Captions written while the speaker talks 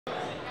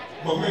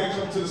My man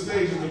come to the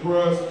stage is the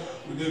Bruhs.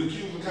 We did a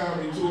Cuban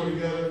comedy tour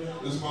together.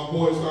 This is my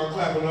boy. Start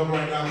clapping up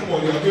right now. Come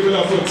on, y'all. Give it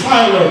up for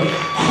Tyler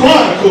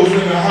Chronicles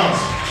in the house.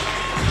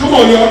 Come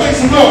on, y'all. Make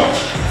some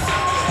noise.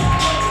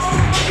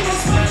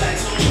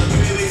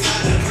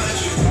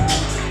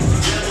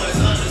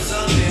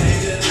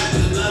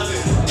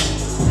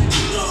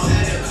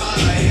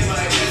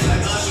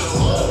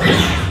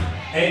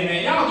 Hey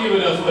man, y'all give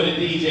it up for the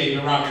DJ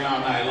been rocking all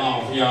night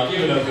long for y'all.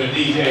 Give it up for the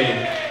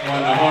DJ, one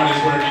of the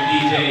hardest working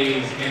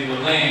DJs in the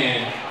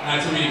land.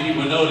 Not too many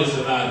people know this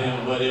about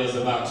him, but it was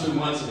about 2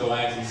 months ago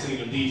I actually seen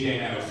him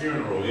DJing at a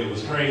funeral. It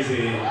was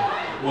crazy.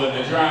 Wasn't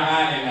a dry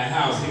eye in the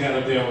house. He got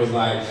up there and was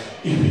like,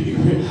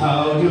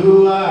 how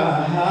do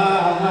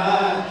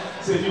I?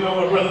 Said, you know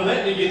what, brother,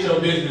 let me get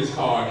your business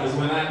card, because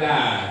when I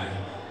die,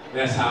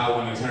 that's how I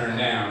want to turn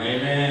down.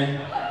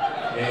 Amen.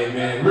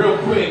 Amen. Real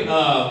quick,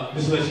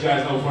 just to let you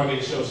guys know before I get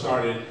the show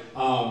started,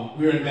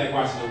 we were in the back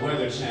watching the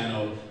Weather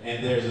Channel,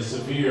 and there's a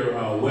severe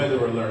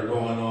weather alert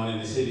going on in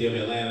the city of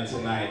Atlanta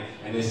tonight,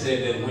 and they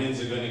said that winds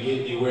are going to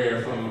get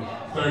anywhere from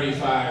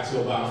 35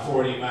 to about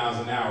 40 miles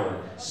an hour.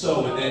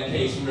 So in that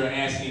case, we are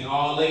asking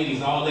all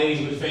ladies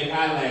with fake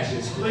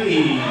eyelashes,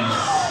 please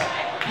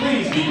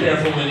be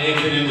careful when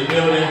exiting the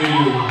building. We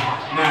do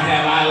not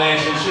have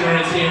eyelash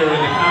insurance here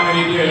at the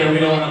Comedy Theater. We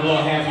don't want to blow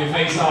half your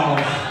face off.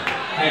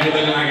 Have you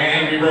looking like an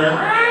angry bird?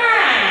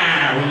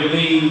 When you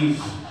leave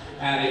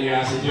out of here,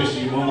 I suggest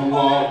you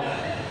moonwalk.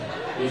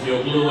 If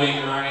your glue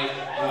ain't right,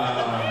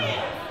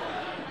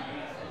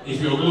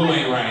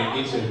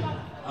 get your.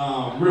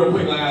 Real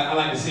quick, I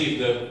like to see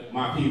if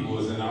my people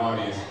is in the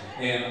audience,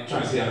 and I'm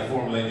trying to see how to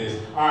formulate this.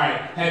 All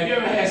right, have you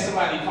ever had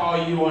somebody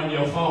call you on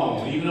your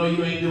phone, even though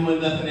you ain't doing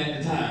nothing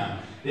at the time?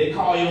 They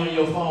call you on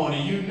your phone,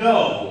 and you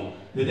know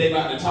that they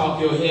about to talk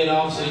your head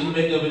off, so you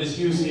make up an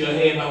excuse in your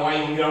head about why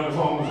you won't get on the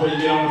phone before you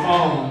get on the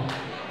phone.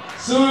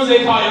 As soon as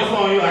they call your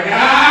phone, you're like,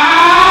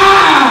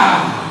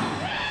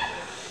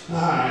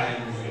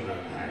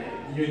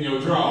 you're in your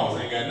drawers,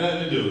 ain't got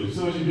nothing to do. As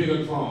soon as you pick up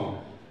the phone.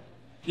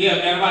 Yeah,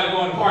 man, I'm about to go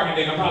on the parking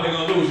deck. I'm probably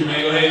going to lose you,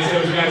 man. Go ahead and say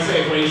what you got to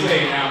say before you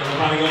say it now, because I'm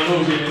probably going to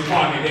lose you in this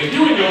parking deck.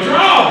 You in your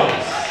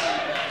drawers!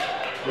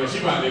 But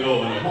you about to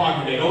go in the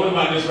parking deck. What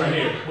about this right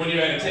here? When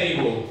you're at a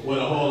table with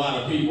a whole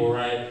lot of people,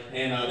 right?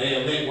 And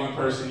they elect one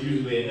person,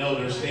 usually an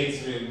elder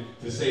statesman,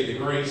 to say the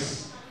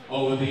grace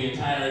over the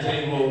entire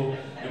table.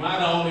 Am I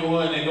the only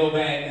one that go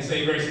back and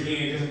say grace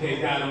again just in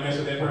case God don't mess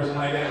with that person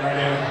like that right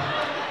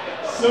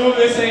there? Soon as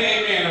they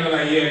say amen, I'm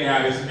like, yeah,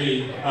 God, it's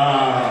me.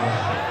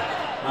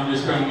 I'm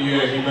just coming to you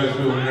as you must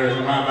do with nerves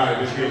in my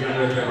body just in case you mess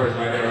with that person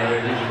like that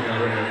right there.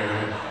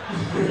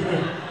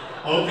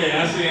 Okay, I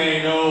see I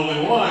ain't the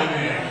only one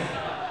man.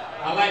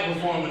 I like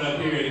performing up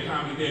here at the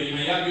Comedy Theater.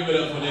 Man, y'all give it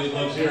up for this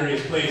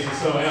luxurious place.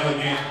 It's so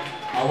elegant.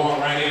 I walk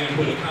right in and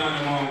put a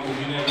condom on because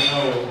you never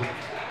know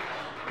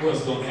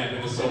what's going to happen.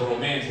 It's so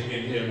romantic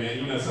in here, man.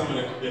 You know, some of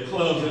the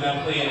clubs that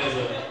I play at as a...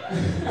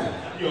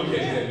 you don't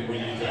catch that when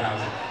you get to the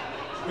house.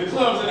 The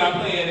clubs that I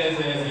play at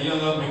as a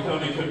young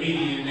up-and-coming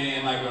comedian,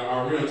 man, like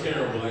are real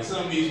terrible. Like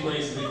some of these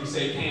places, if you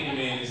say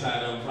Candyman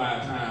inside of them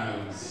 5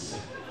 times,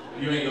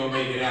 you ain't gonna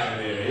make it out of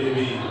there. It'll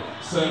be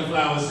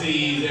sunflower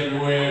seeds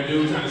everywhere,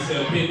 dude trying to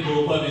sell pit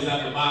bull puppies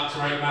out the box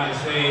right by the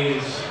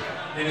stage.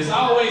 And it's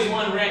always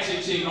one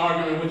ratchet chick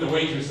arguing with the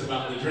waitress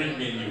about the drink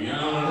menu. You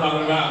know what I'm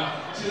talking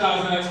about? She's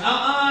always like,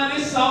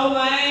 this so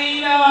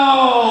lame,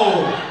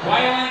 no. Why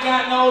y'all ain't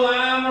got no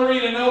lime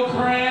margarita, no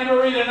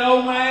cranberry,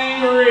 no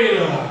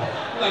margarita?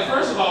 Like,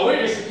 first of all,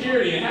 where's your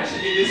security and how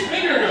should you get this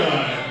finger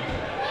gun?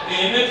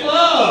 In the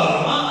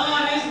club.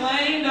 This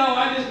lame, no.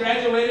 I just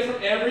graduated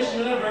from Everest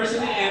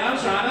University and I'm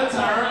trying to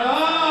turn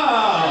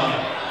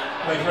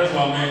up. Like, first of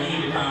all, man, you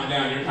need to calm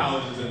down. Your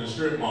college is in the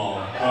strip mall.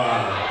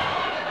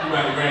 You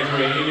about to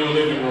graduate in your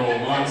living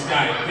room on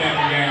Skype,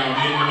 tapping down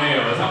in the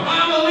mail. It's like,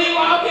 Mama, we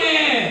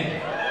walking!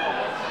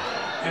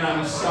 And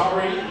I'm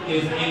sorry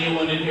if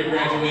anyone in here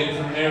graduated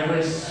from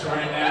Everest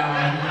right now.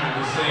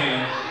 I'm just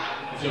saying,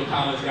 if your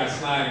college got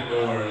sliding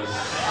doors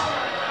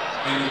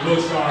and the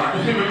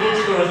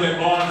bookstores at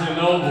Barnes and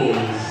Nobles,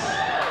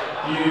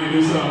 you need to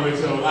do something with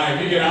your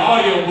life. You get an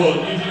audio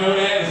book. Did you know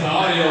that? It's an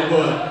audio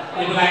book.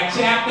 It'd be like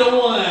chapter 1.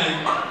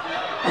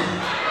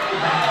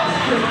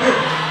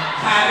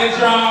 How to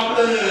draw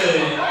blood.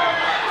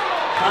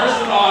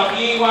 First of all, if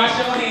you ain't wash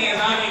your hands,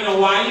 I don't even know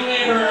why you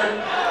ain't hurt.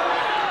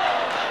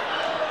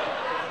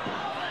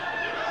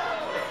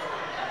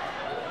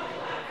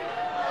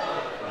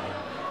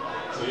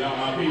 So y'all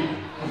my people.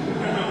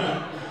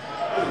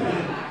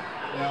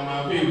 Y'all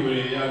my people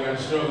then. Y'all got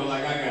to struggle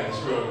like I got to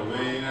struggle,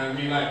 man. You know what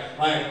I mean? Like,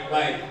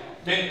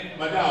 man,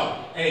 my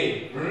dog,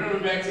 hey, remember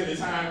back to the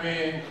time,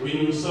 man, when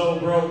you was so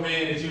broke,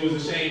 man, that you was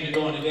ashamed to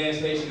go in the gas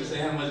station and say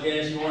how much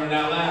gas you wanted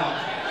out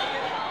loud?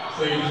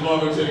 So you just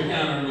walk up to the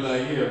counter and be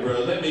like, yeah,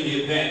 bro, let me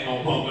get that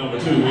on pump number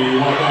 2. When you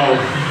walk off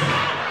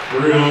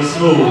real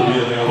smooth.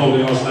 Yeah, like, I hope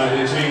they don't slide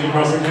that change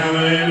across the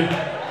counter and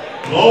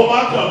blow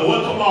my cover.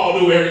 What Kamal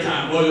do every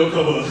time? Blow your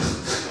cover.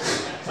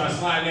 So I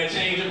slide that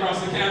change across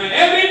the counter.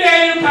 Every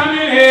day you come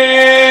in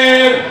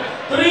here,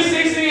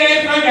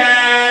 368 for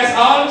gas,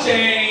 all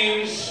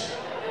change.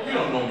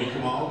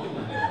 Jamal. Come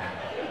on down.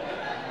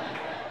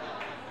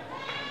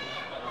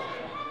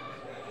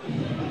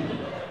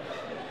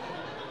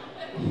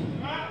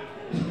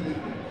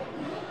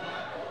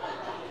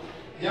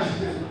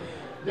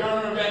 Y'all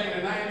remember back in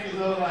the 90s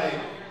though, like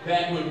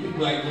back when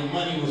people, like when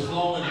money was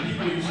flowing and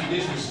people used to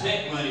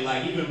disrespect money,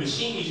 like even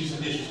machines used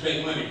to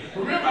disrespect money.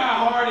 Remember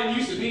how hard it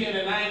used to be in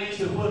the 90s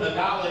to put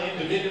 $1 in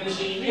the vending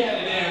machine? We had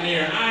to down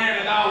there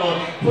iron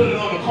 $1, put it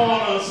on the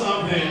corner or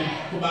something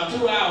for about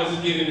 2 hours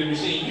to get in the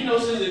machine. You know,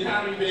 since the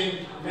economy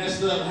been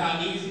messed up,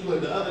 how easy.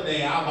 Look, the other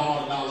day I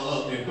balled $1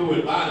 up and threw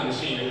it by the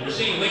machine. And the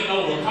machine leaned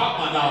over and caught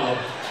my dollar.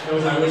 It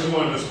was like, what you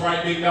want, a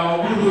Sprite, big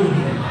dog?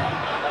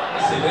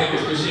 I said, dang,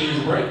 this machine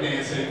is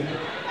breakdancing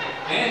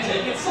and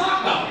taking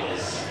sock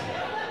dollars.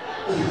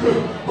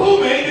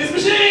 Who made this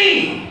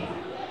machine?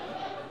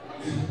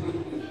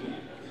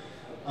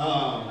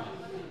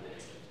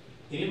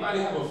 Anybody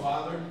have a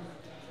father?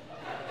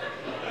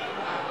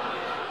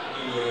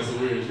 You know, that's a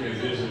weird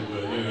transition,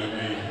 but you know what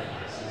I mean?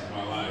 This is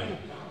my life.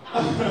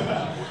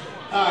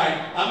 All right,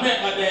 I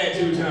met my dad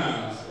 2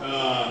 times.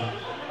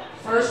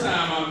 First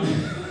time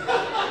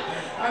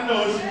I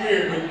know it's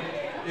weird,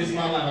 but it's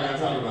my life, I gotta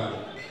talk about it.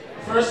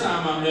 First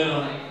time I met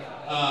him,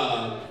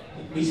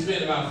 we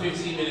spent about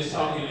 15 minutes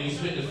talking, and he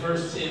spent the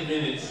first 10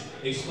 minutes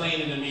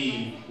explaining to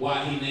me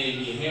why he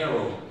named me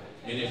Harold.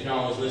 And if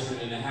y'all was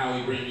listening to how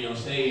he bring me on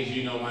stage,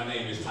 you know my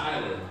name is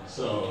Tyler.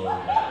 So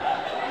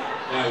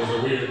that was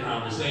a weird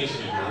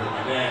conversation with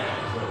my dad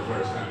for the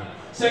first time.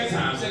 Second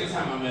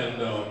time I met him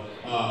though,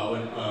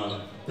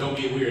 don't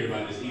get weird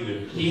about this either.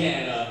 He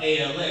had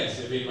ALS,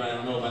 if anybody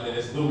don't know about that,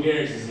 that's Lou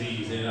Gehrig's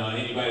disease, and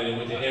anybody that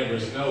went to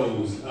Everest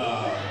knows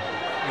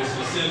it's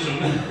the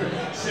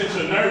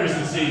central nervous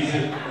disease,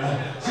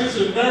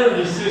 central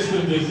nervous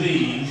system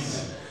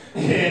disease.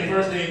 And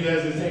first thing it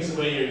does is takes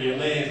away your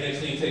legs, next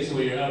thing it takes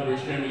away your upper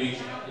extremities.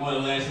 One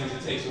of the last things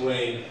it takes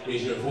away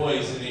is your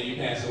voice, and then you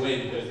pass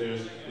away because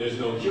there's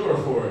no cure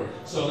for it.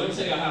 So let me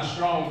tell you how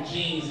strong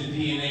genes and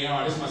DNA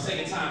are. This is my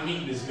second time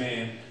meeting this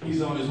man.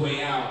 He's on his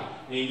way out,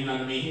 and you know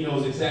what I mean? He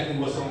knows exactly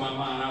what's on my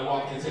mind. I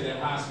walked into that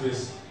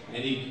hospice,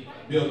 and he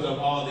built up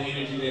all the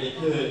energy that he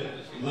could.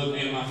 He looked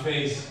me in my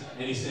face,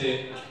 and he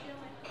said,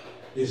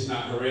 "It's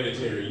not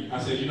hereditary." I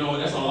said, "You know what?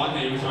 That's all I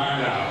came to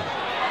find out.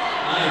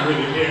 I didn't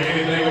really care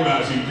anything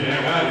about you,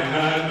 Jack. I did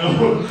not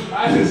know.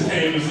 I just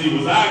came to see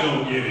was I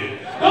gonna get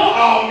it. Don't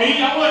owe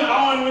me. I wasn't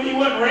owing when he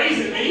wasn't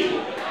raising me.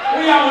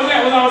 Where y'all was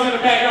at? I was in the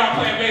backyard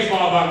playing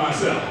baseball by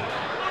myself.